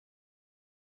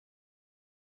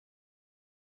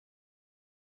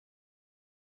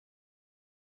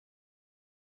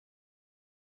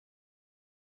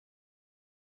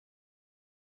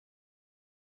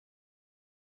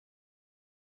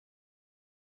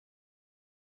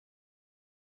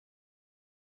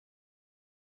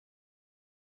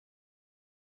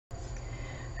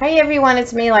Hi everyone,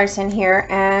 it's May Larson here,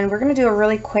 and we're going to do a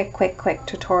really quick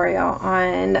tutorial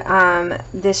on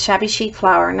this Shabby Chic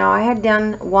flower. Now, I had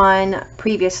done one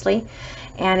previously,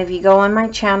 and if you go on my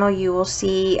channel, you will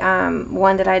see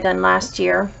one that I done last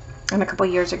year and a couple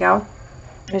years ago.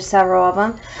 There's several of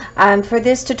them. For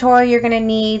this tutorial, you're going to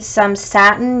need some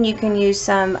satin. You can use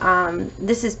some,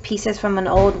 this is pieces from an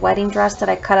old wedding dress that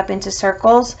I cut up into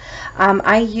circles.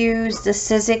 I use the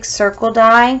Sizzix circle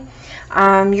die.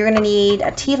 You're going to need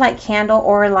a tea light candle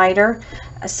or a lighter,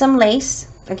 some lace.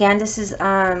 Again, this is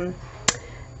a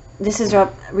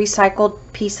recycled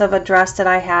piece of a dress that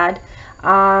I had,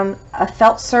 a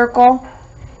felt circle,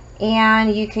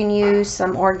 and you can use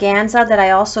some organza that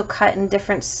I also cut in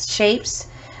different shapes,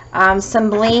 some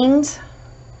blings,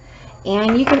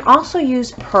 and you can also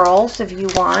use pearls if you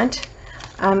want,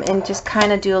 and just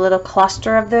kind of do a little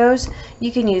cluster of those.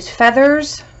 You can use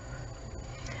feathers.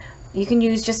 You can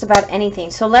use just about anything.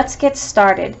 So let's get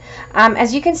started.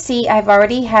 As you can see, I've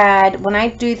already had, when I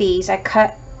do these, I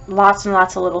cut lots and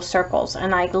lots of little circles,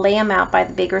 and I lay them out by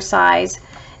the bigger size,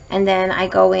 and then I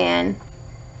go in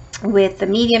with the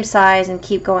medium size and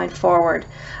keep going forward.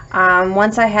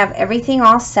 Once I have everything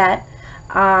all set,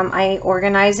 I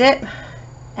organize it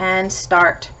and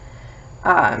start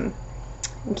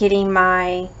getting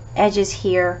my edges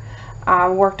here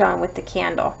worked on with the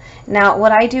candle. Now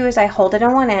what I do is I hold it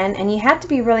on one end, and you have to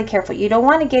be really careful. You don't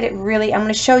want to get it really, I'm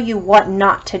going to show you what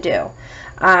not to do.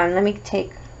 Let me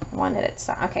take one at a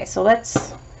time. Okay, so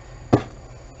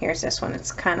here's this one.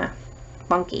 It's kind of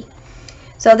funky.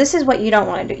 So this is what you don't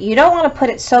want to do. You don't want to put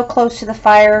it so close to the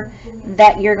fire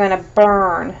that you're going to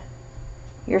burn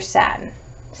your satin.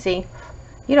 See,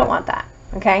 you don't want that.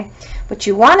 Okay, what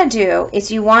you want to do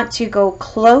is you want to go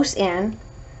close in.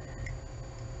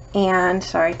 And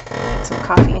sorry, get some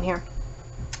coffee in here.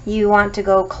 You want to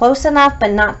go close enough,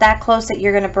 but not that close that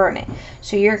you're going to burn it.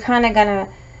 So you're kind of going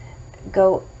to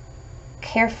go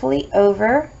carefully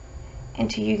over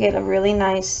until you get a really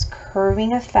nice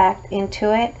curving effect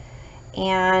into it.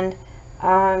 And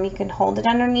you can hold it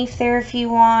underneath there if you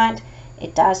want.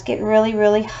 It does get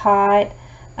really hot.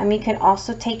 You can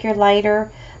also take your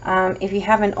lighter. If you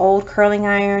have an old curling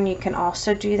iron, you can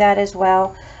also do that as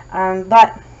well.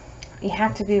 But you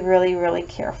have to be really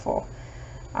careful.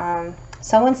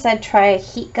 Someone said try a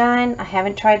heat gun. I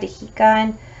haven't tried the heat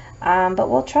gun, but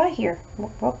we'll try here.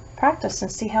 We'll practice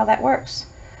and see how that works.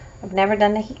 I've never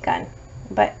done the heat gun,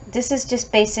 but this is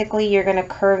just basically you're going to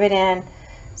curve it in.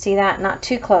 See that? Not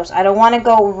too close. I don't want to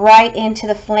go right into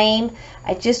the flame.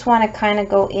 I just want to kind of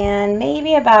go in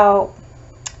maybe about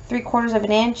 3/4 of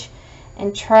an inch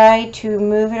and try to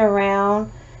move it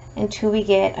around until we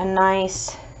get a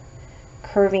nice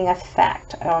curving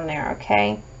effect on there.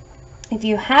 Okay, if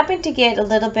you happen to get a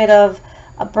little bit of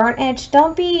a burnt edge,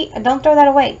 don't throw that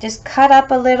away. Just cut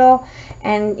up a little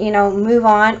and move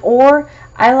on. Or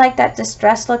I like that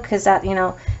distress look because that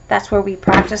that's where we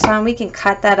practice on. We can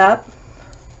cut that up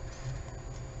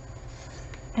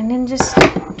and then just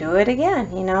do it again,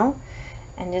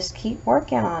 and just keep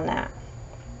working on that.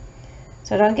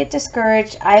 So don't get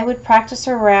discouraged. I would practice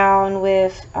around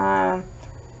with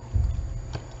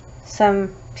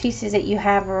some pieces that you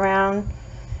have around,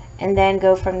 and then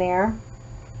go from there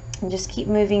and just keep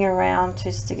moving around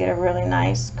just to get a really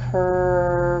nice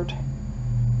curved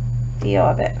feel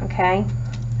of it. Okay,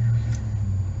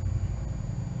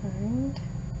 and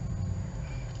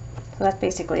so that's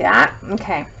basically that.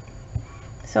 Okay,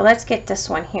 so let's get this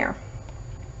one here.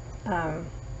 Again,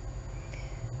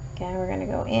 we're going to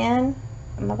go in.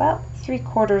 I'm about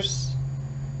 3/4.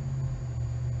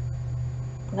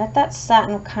 Let that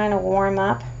satin kind of warm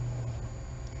up.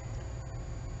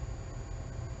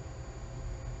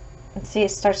 And see,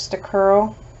 it starts to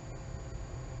curl.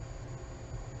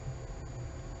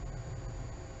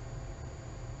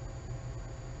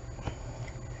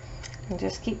 And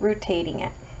just keep rotating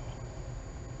it.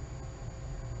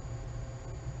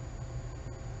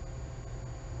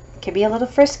 It could be a little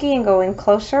frisky and go in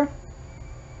closer.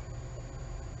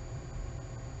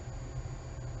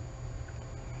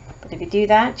 If you do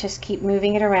that, just keep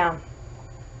moving it around.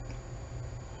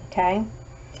 Okay.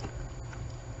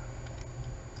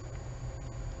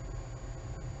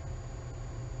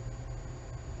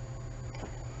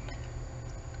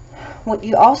 What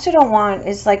you also don't want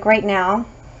is, like right now,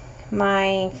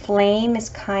 my flame is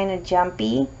kind of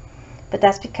jumpy, but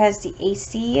that's because the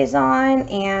AC is on,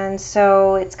 and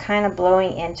so it's kind of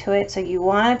blowing into it. So you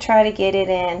want to try to get it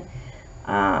in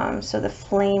so the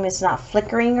flame is not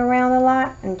flickering around a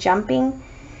lot and jumping,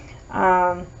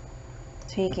 so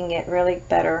you can get really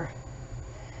better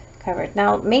covered.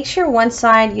 Now make sure one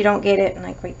side you don't get it,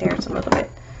 like right there, it's a little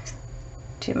bit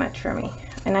too much for me.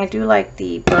 And I do like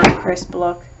the burnt crisp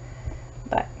look,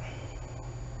 but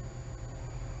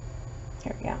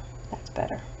here we go. That's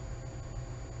better.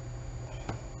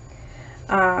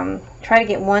 Try to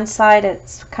get one side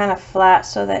that's kind of flat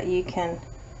so that you can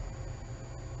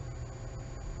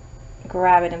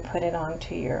grab it and put it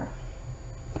onto your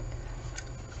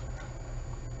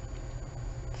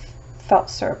felt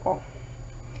circle.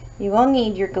 You will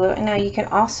need your glue. Now you can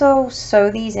also sew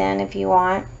these in if you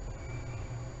want.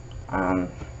 I'm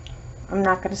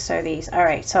not going to sew these.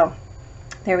 Alright, so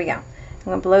there we go. I'm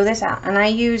going to blow this out. And I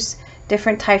use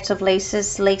different types of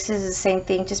laces. Laces is the same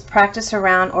thing. Just practice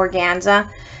around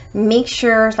organza. Make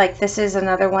sure, like this is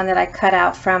another one that I cut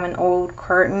out from an old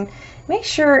curtain. Make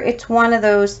sure it's one of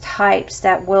those types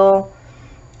that will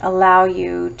allow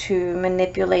you to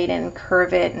manipulate and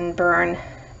curve it and burn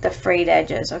the frayed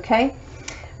edges, okay?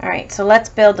 Alright, so let's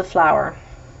build the flower.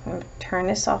 I'm going to turn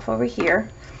this off over here.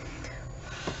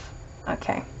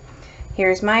 Okay,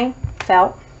 here's my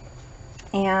felt,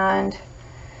 and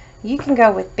you can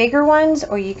go with bigger ones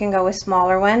or you can go with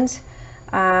smaller ones.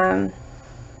 I'm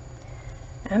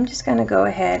just going to go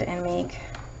ahead and make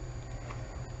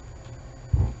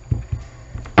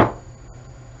a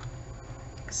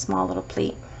small little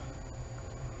pleat.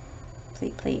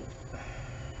 Pleat.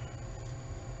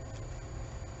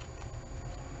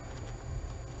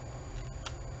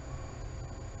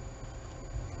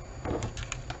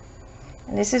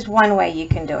 And this is one way you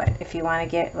can do it if you want to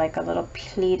get like a little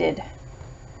pleated.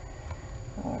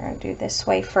 We're going to do this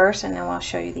way first and then I'll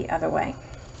show you the other way.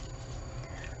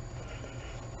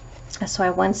 That's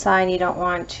why one side you don't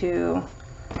want to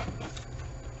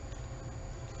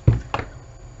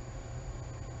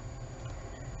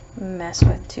mess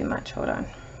with too much. Hold on.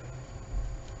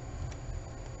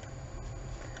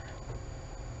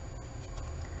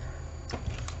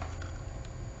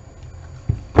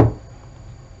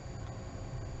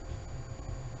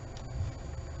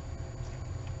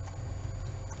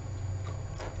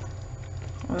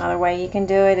 Another way you can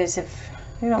do it is if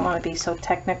you don't want to be so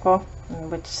technical,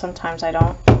 which sometimes I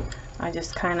don't, I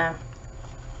just kind of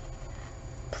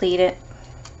pleat it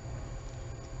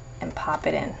and pop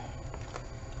it in.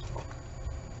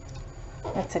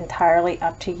 It's entirely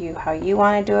up to you how you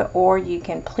want to do it, or you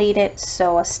can pleat it,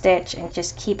 sew a stitch, and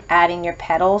just keep adding your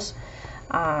petals.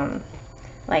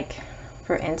 Like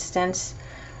for instance,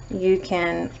 you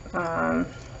can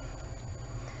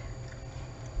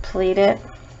pleat it,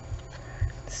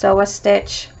 sew a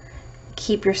stitch,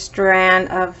 keep your strand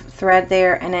of thread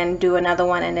there, and then do another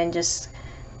one and then just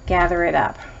gather it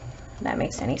up. If that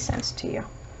makes any sense to you.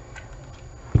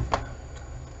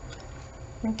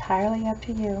 Entirely up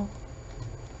to you.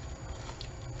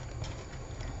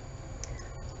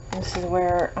 This is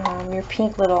where your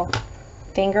pink little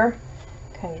finger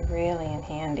comes really in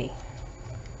handy.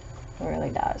 It really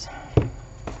does.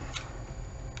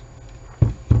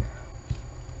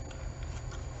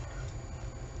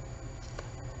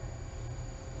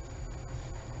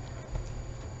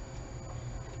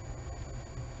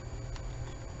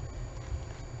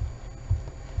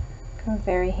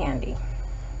 Very handy.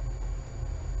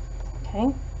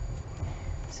 Okay,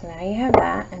 so now you have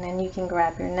that, and then you can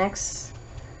grab your next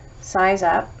size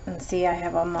up, and see I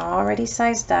have them already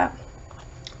sized up.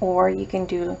 Or you can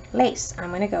do lace. I'm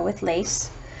going to go with lace.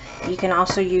 You can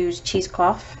also use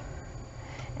cheesecloth,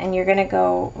 and you're going to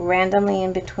go randomly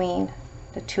in between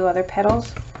the two other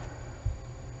petals.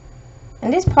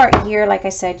 And this part here, like I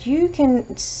said, you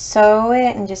can sew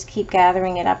it and just keep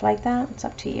gathering it up like that. It's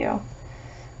up to you.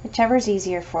 Whichever is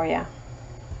easier for you.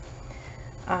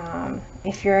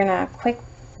 If you're in a quick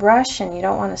rush and you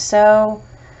don't want to sew,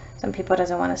 some people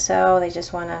doesn't want to sew, they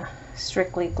just want to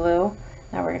strictly glue.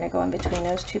 Now we're going to go in between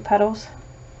those two petals.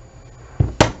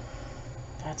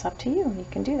 That's up to you. You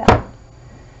can do that.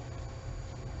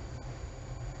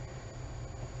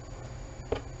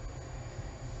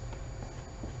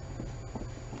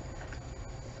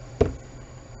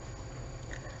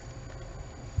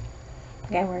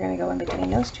 Again, we're going to go in between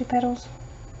those two petals,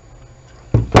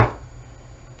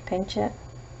 pinch it,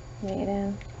 lay it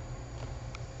in,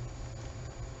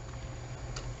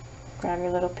 grab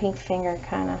your little pink finger,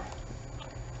 kind of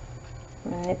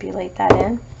manipulate that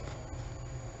in.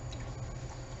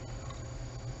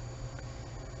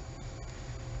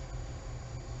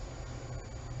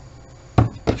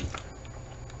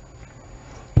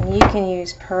 And you can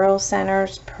use pearl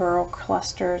centers, pearl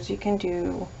clusters, you can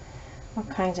do all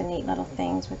kinds of neat little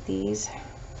things with these.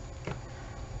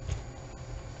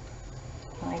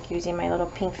 I like using my little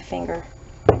pink finger.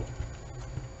 And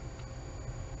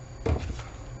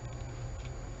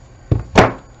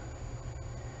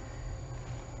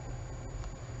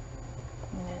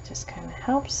just kind of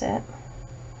helps it.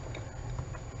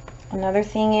 Another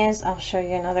thing is, I'll show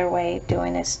you another way of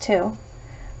doing this too.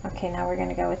 Okay, now we're going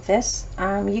to go with this.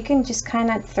 You can just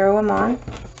kind of throw them on.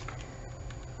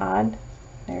 Odd.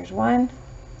 There's one.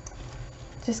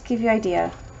 Just give you an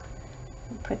idea.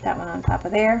 Put that one on top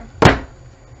of there.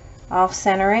 Off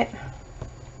center it.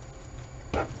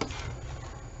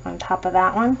 On top of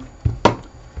that one.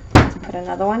 Let's put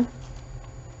another one.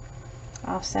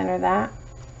 Off center that.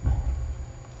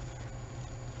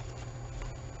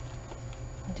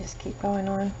 And just keep going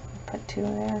on. Put two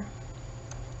there.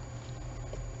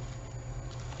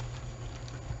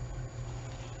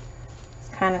 It's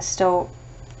kind of still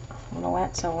a little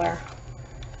wet, so we're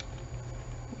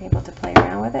able to play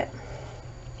around with it.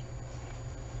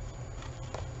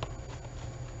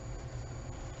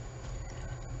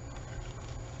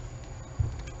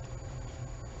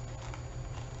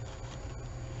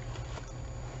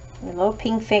 The little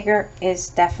pink finger is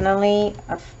definitely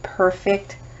a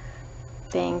perfect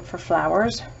thing for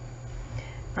flowers.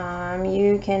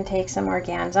 You can take some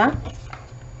organza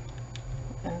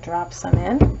and drop some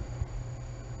in.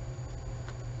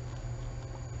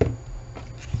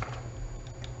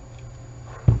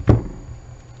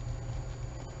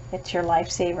 It's your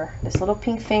lifesaver. This little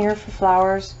pink finger for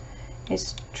flowers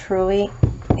is truly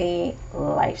a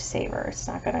lifesaver. It's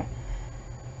not gonna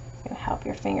help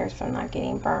your fingers from not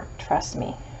getting burnt, trust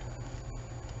me.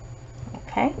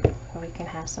 Okay, so we can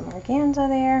have some organza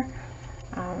there.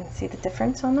 See the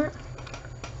difference on that?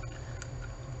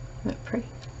 Isn't it pretty?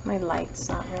 My light's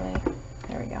not really,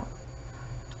 there we go.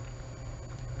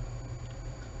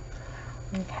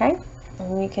 Okay,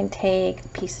 and you can take a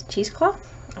piece of cheesecloth.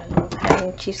 I love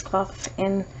having cheesecloth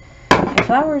in my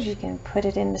flowers. You can put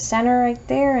it in the center right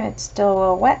there, and it's still a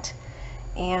little wet.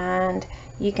 And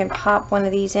you can pop one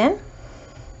of these in.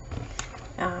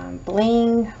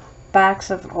 Bling, backs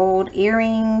of old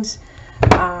earrings,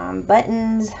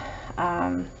 buttons,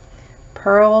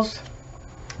 pearls.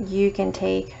 You can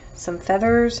take some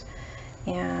feathers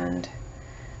and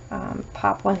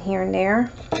pop one here and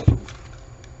there.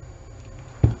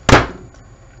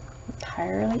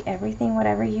 Entirely everything,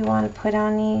 whatever you want to put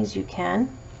on these, you can.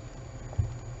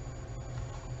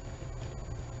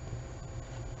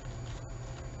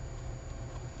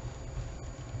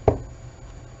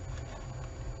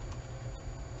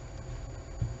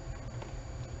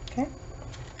 Okay.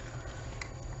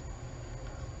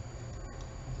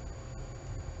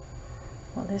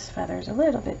 Well, this feather is a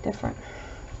little bit different.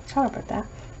 Sorry about that.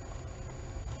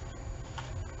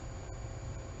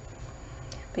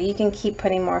 But you can keep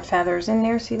putting more feathers in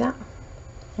there, see that?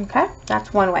 Okay,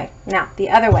 that's one way. Now, the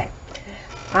other way.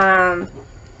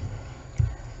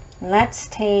 Let's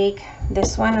take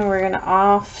this one and we're going to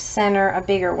off center a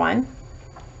bigger one.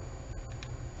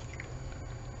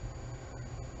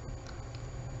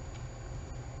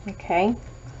 Okay,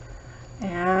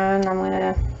 and I'm going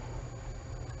to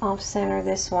off center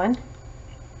this one.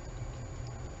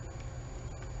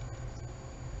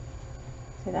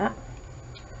 See that?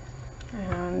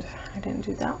 And I didn't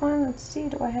do that one. Let's see,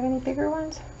 do I have any bigger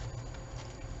ones?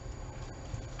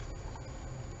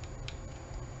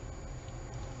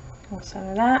 I'll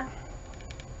center that.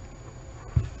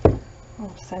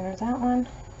 I'll center that one.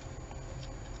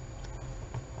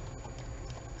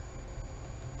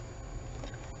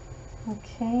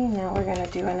 Okay, now we're going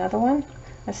to do another one.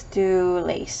 Let's do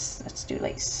lace. Let's do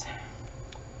lace.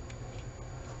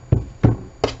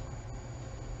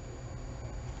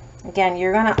 Again,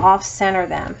 you're going to off center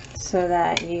them so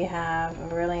that you have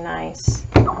a really nice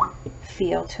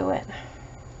feel to it.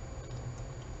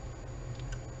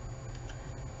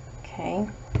 Okay.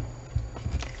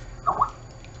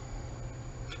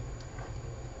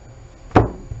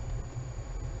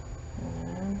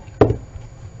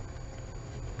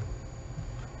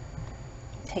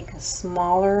 Take the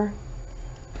smaller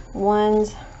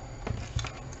ones.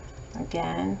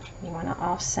 Again, you want to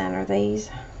off center these.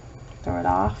 Throw it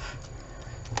off.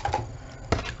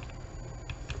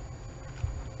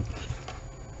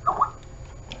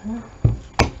 Do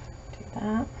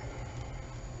that.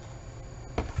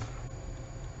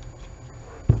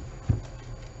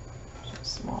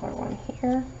 Smaller one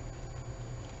here.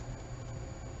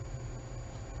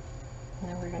 And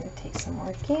then we're going to take some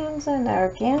organza, and the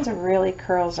organza really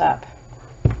curls up.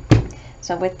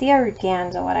 So with the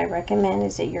organza, what I recommend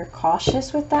is that you're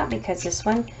cautious with that, because this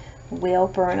one will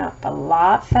burn up a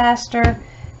lot faster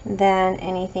than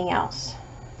anything else.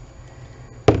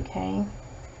 Okay.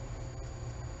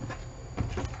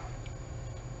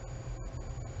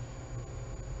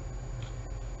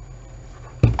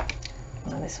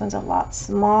 Now this one's a lot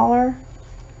smaller.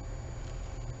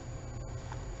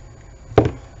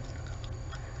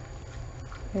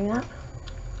 Yeah.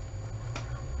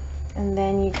 And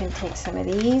then you can take some of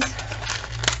these,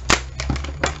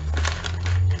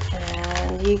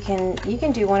 and you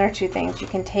can do one or two things. You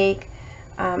can take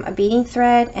a beading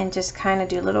thread and just kind of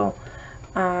do little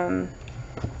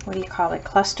what do you call it,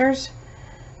 clusters.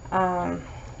 I'm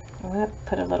gonna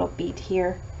put a little bead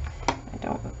here. I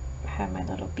don't have my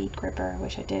little bead gripper. I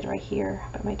wish I did right here,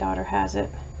 but my daughter has it.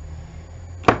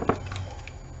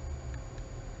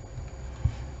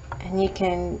 And you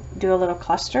can do a little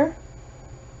cluster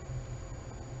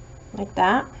like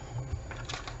that.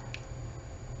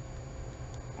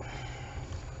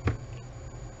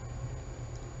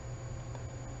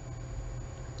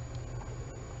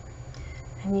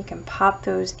 And you can pop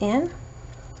those in.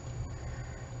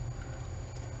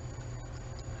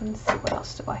 Let's see, what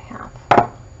else do I have?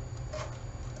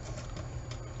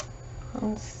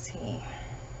 Let's see.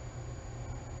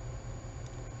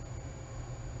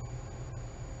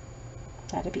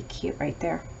 That'd be cute right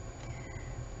there.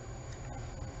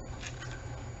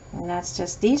 And that's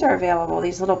just, these are available.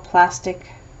 These little plastic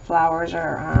flowers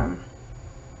are,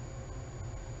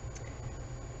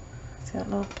 see that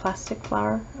little plastic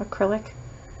flower, acrylic?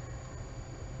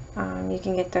 You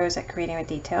can get those at Creating with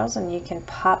Details, and you can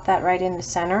pop that right in the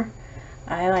center.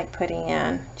 I like putting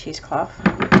in cheesecloth.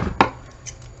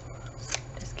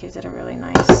 Just gives it a really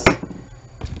nice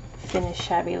finished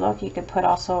shabby look. You could put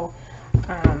also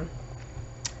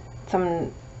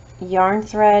some yarn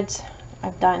threads.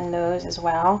 I've done those as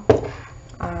well.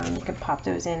 You can pop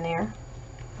those in there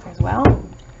as well.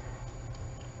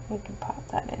 You can pop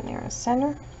that in there in the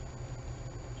center.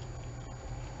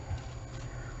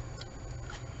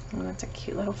 And that's a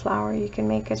cute little flower you can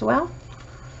make as well.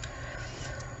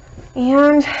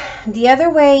 And the other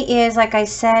way is, like I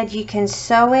said, you can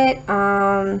sew it.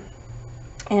 And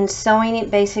sewing it,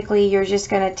 basically, you're just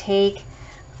going to take,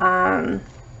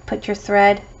 put your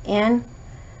thread in,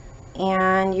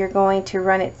 and you're going to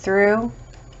run it through.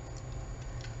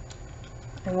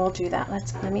 And we'll do that.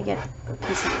 Let me get a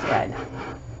piece of thread.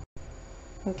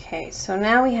 Okay, so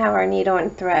now we have our needle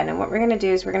and thread, and what we're going to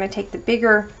do is we're going to take the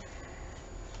bigger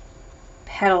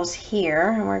petals here,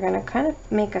 and we're going to kind of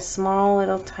make a small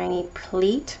little tiny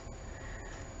pleat.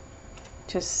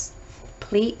 Just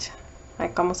pleat,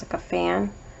 like almost like a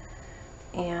fan,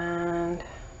 and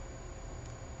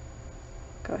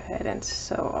go ahead and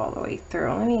sew all the way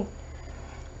through.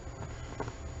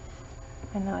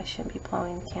 I know I shouldn't be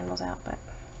blowing candles out, but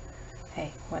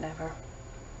hey, whatever.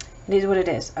 It is what it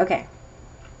is. Okay,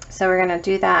 so we're going to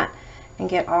do that and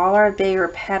get all our bigger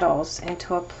petals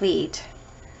into a pleat.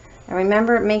 And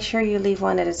remember, make sure you leave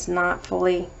one that is not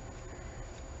fully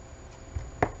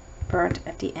burnt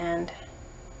at the end.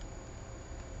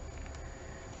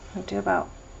 I'll do about,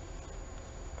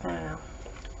 I don't know,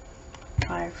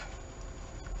 5.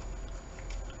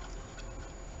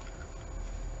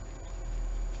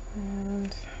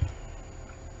 And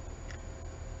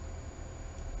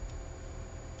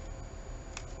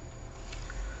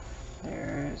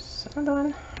there's another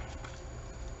one.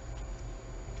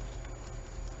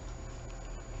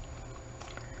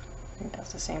 I think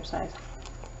that's the same size.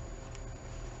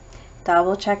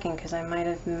 Double checking because I might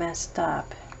have messed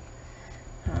up.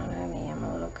 I don't know me, I'm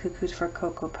a little cuckoo's for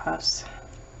Cocoa Puffs.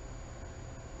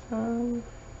 Oh,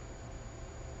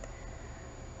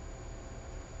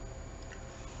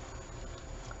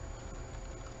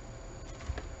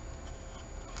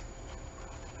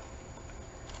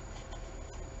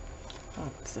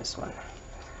 it's this one.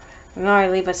 And now I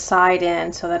leave a side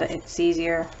in so that it's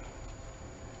easier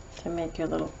to make your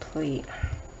little pleat.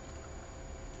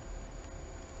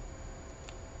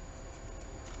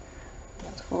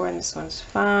 That's 4 and this one's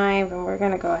 5, and we're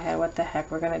going to go ahead, what the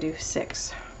heck, we're going to do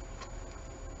 6.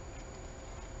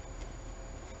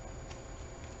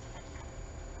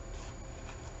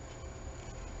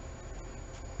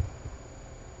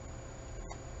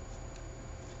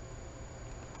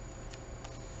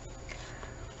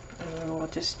 And we'll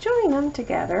just join them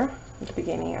together at the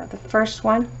beginning of the first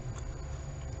one.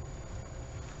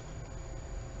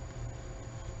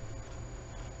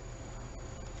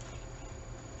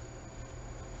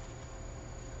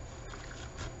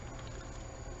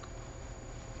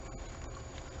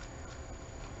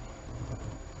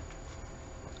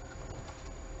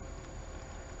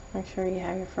 Make sure you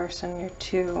have your first and your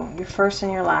first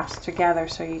and your last together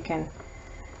so you can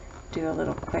do a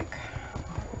little quick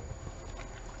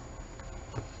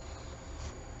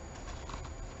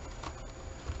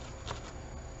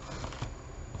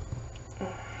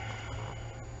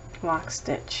lock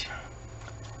stitch.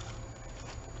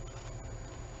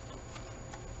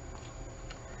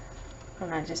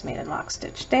 And I just made a lock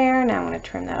stitch there. Now I'm going to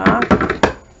trim that off.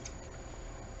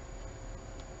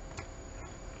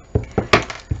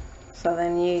 So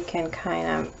then you can kind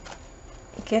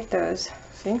of get those,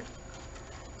 see?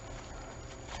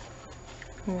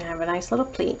 And have a nice little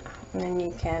pleat, and then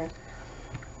you can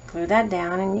glue that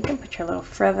down, and you can put your little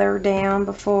feather down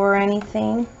before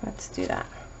anything. Let's do that.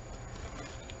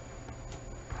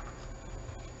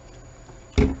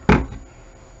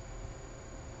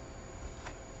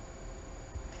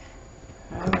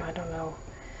 I don't know.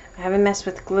 I haven't messed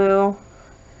with glue,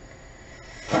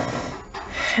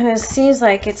 and it seems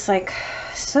like it's like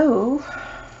so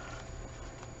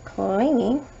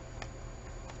clingy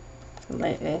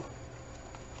lately.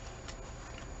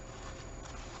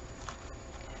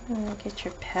 Get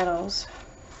your petals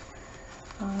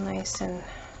all nice and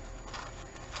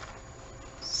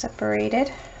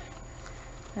separated,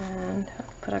 and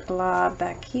put a glob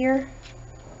back here.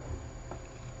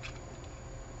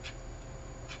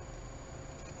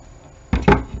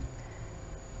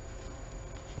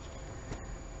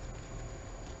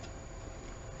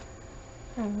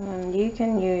 And then you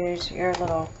can use your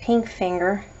little pink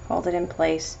finger, hold it in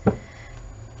place.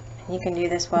 You can do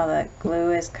this while the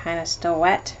glue is kind of still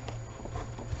wet,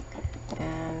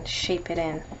 and shape it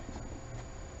in.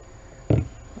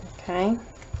 Okay.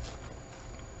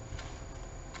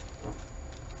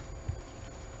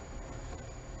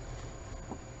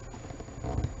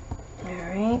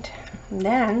 Alright,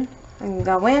 then you can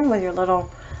go in with your little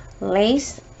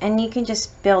lace, and you can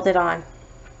just build it on.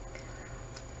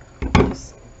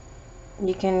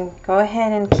 You can go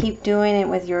ahead and keep doing it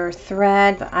with your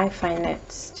thread, but I find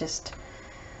it's just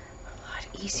a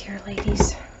lot easier,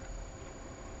 ladies,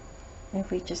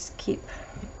 if we just keep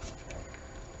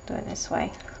doing this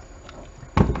way.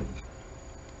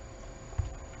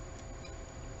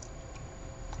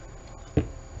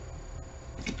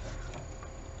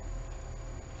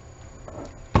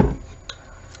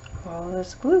 All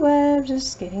this glue web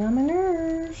just getting on my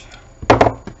nerves.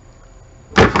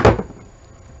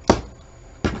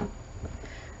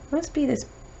 Must be this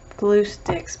glue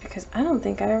sticks, because I don't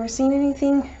think I've ever seen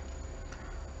anything.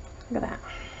 Look at that.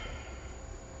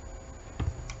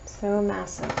 So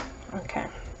massive. Okay.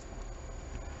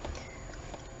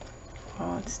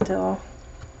 Oh, it's still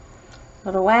a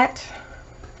little wet.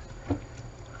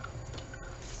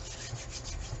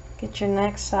 Get your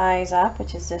next size up,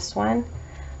 which is this one.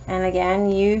 And again,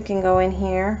 you can go in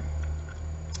here.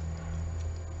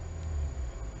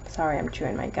 Sorry, I'm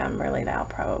chewing my gum really loud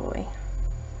probably.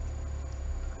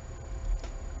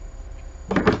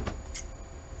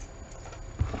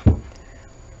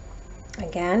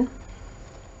 Again,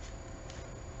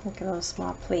 make a little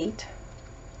small pleat.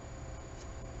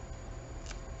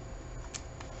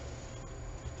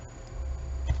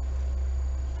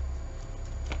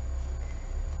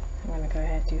 I'm going to go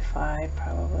ahead and do 5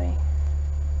 probably.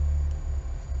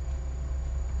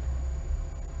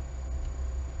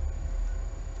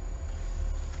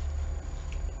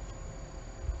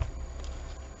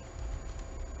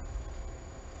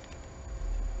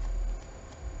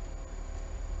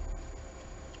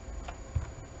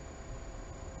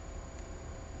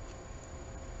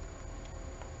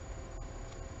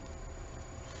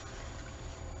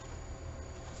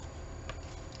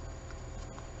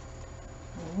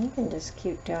 You can just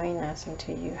keep doing this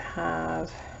until you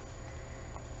have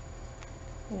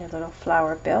your little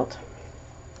flower built.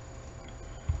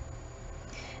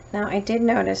 Now I did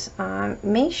notice,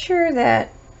 make sure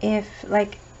that if,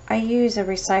 like, I use a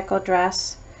recycled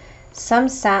dress, some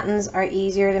satins are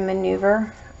easier to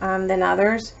maneuver than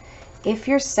others. If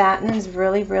your satin is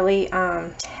really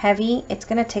heavy, it's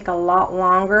going to take a lot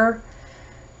longer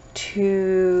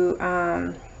to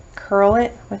curl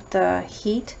it with the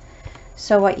heat.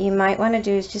 So what you might want to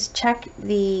do is just check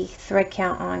the thread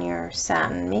count on your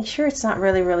satin. Make sure it's not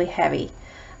really heavy,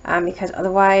 because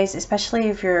otherwise, especially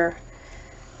if you're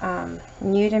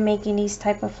new to making these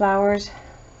type of flowers,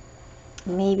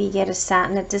 maybe get a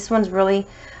satin. This one's really,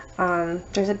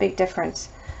 there's a big difference.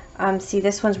 See,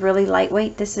 this one's really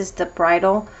lightweight. This is the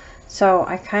bridal, so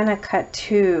I kind of cut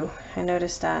 2. I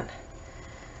noticed that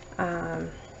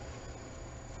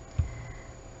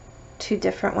 2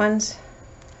 different ones.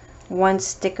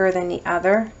 One's thicker than the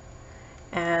other,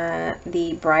 and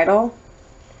the bridal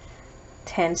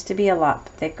tends to be a lot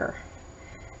thicker.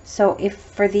 So if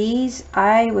for these,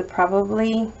 I would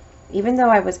probably, even though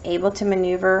I was able to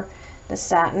maneuver the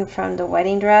satin from the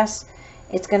wedding dress,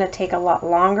 it's going to take a lot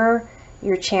longer.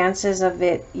 Your chances of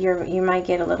it, you might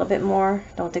get a little bit more.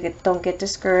 Don't get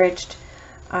discouraged.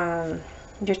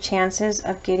 Your chances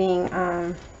of getting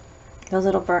those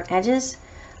little burnt edges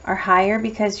are higher,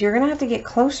 because you're gonna have to get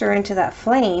closer into that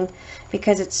flame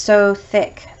because it's so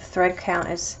thick. The thread count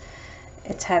is,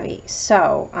 it's heavy.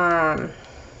 So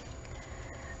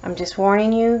I'm just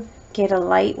warning you, get a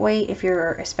lightweight if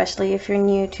you're, especially if you're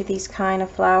new to these kind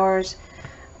of flowers.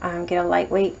 Get a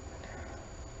lightweight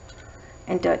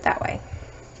and do it that way.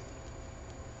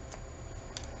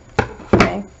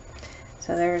 Okay,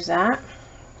 so there's that,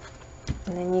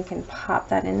 and then you can pop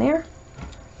that in there.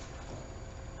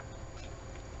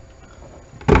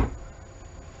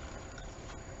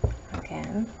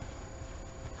 Again,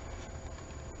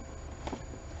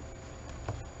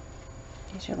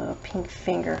 use your little pink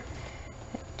finger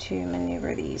to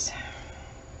maneuver these.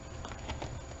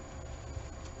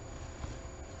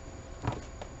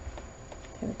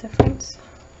 See the difference?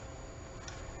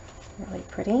 Really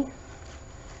pretty.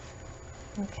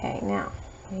 Okay, now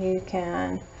you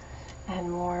can add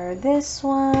more of this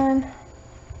one.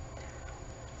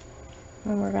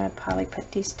 And we're going to probably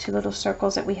put these two little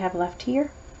circles that we have left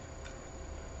here.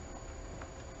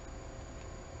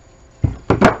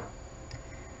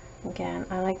 Again,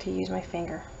 I like to use my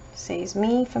finger. Saves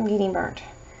me from getting burnt.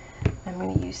 I'm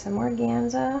going to use some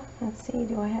organza. Let's see,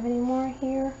 do I have any more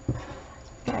here?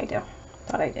 Yeah, I do.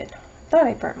 Thought I did. Thought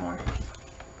I burnt more.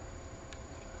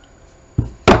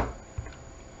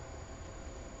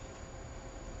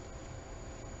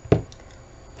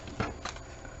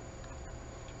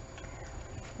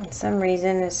 For some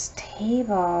reason this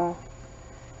table,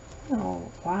 I don't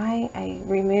know why I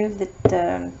removed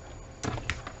the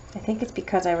I think it's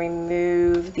because I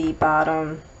removed the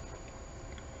bottom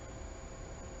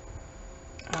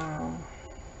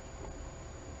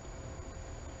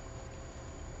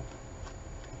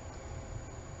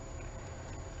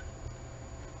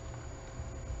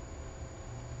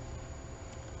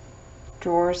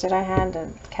drawers that I had, the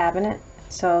cabinet,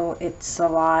 so it's a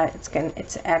lot,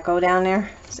 it's echo down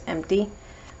there, it's empty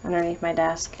underneath my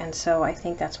desk, and so I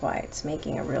think that's why it's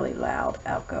making a really loud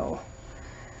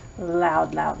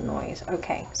loud noise.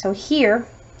 Okay, so here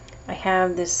I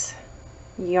have this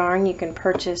yarn you can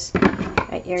purchase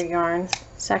at your yarn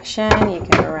section. You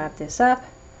can wrap this up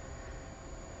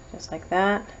just like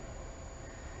that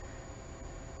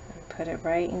and put it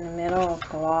right in the middle of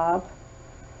glob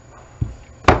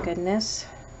goodness.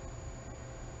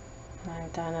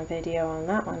 I've done a video on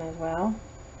that one as well.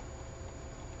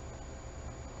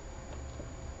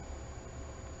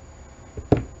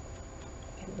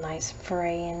 Nice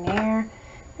fray in there,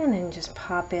 and then just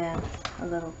pop in a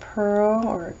little pearl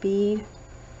or a bead,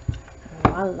 and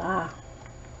voila.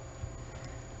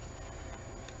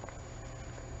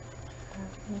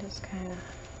 And just kind of,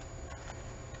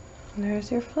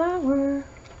 there's your flower. Isn't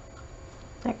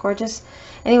that gorgeous?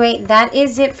 Anyway, that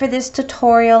is it for this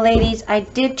tutorial, ladies. I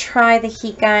did try the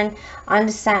heat gun on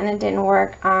the satin. It didn't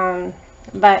work,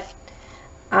 but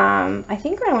I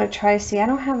think what I'm going to try to see, I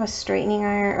don't have a straightening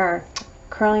iron or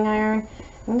curling iron.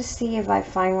 I'm going to see if I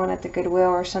find one at the Goodwill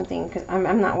or something, because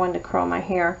I'm not one to curl my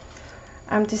hair,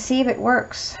 to see if it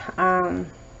works, you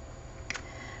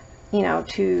know,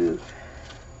 to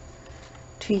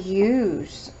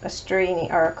use a straightening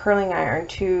or a curling iron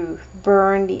to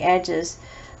burn the edges.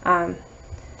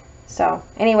 So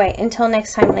anyway, until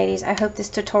next time, ladies, I hope this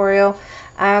tutorial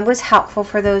was helpful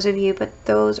for those of you, but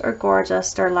those are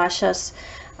gorgeous. They're luscious.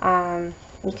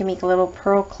 You can make little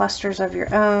pearl clusters of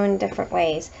your own, different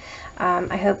ways.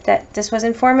 I hope that this was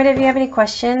informative. If you have any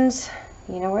questions,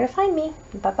 you know where to find me.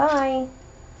 Bye-bye.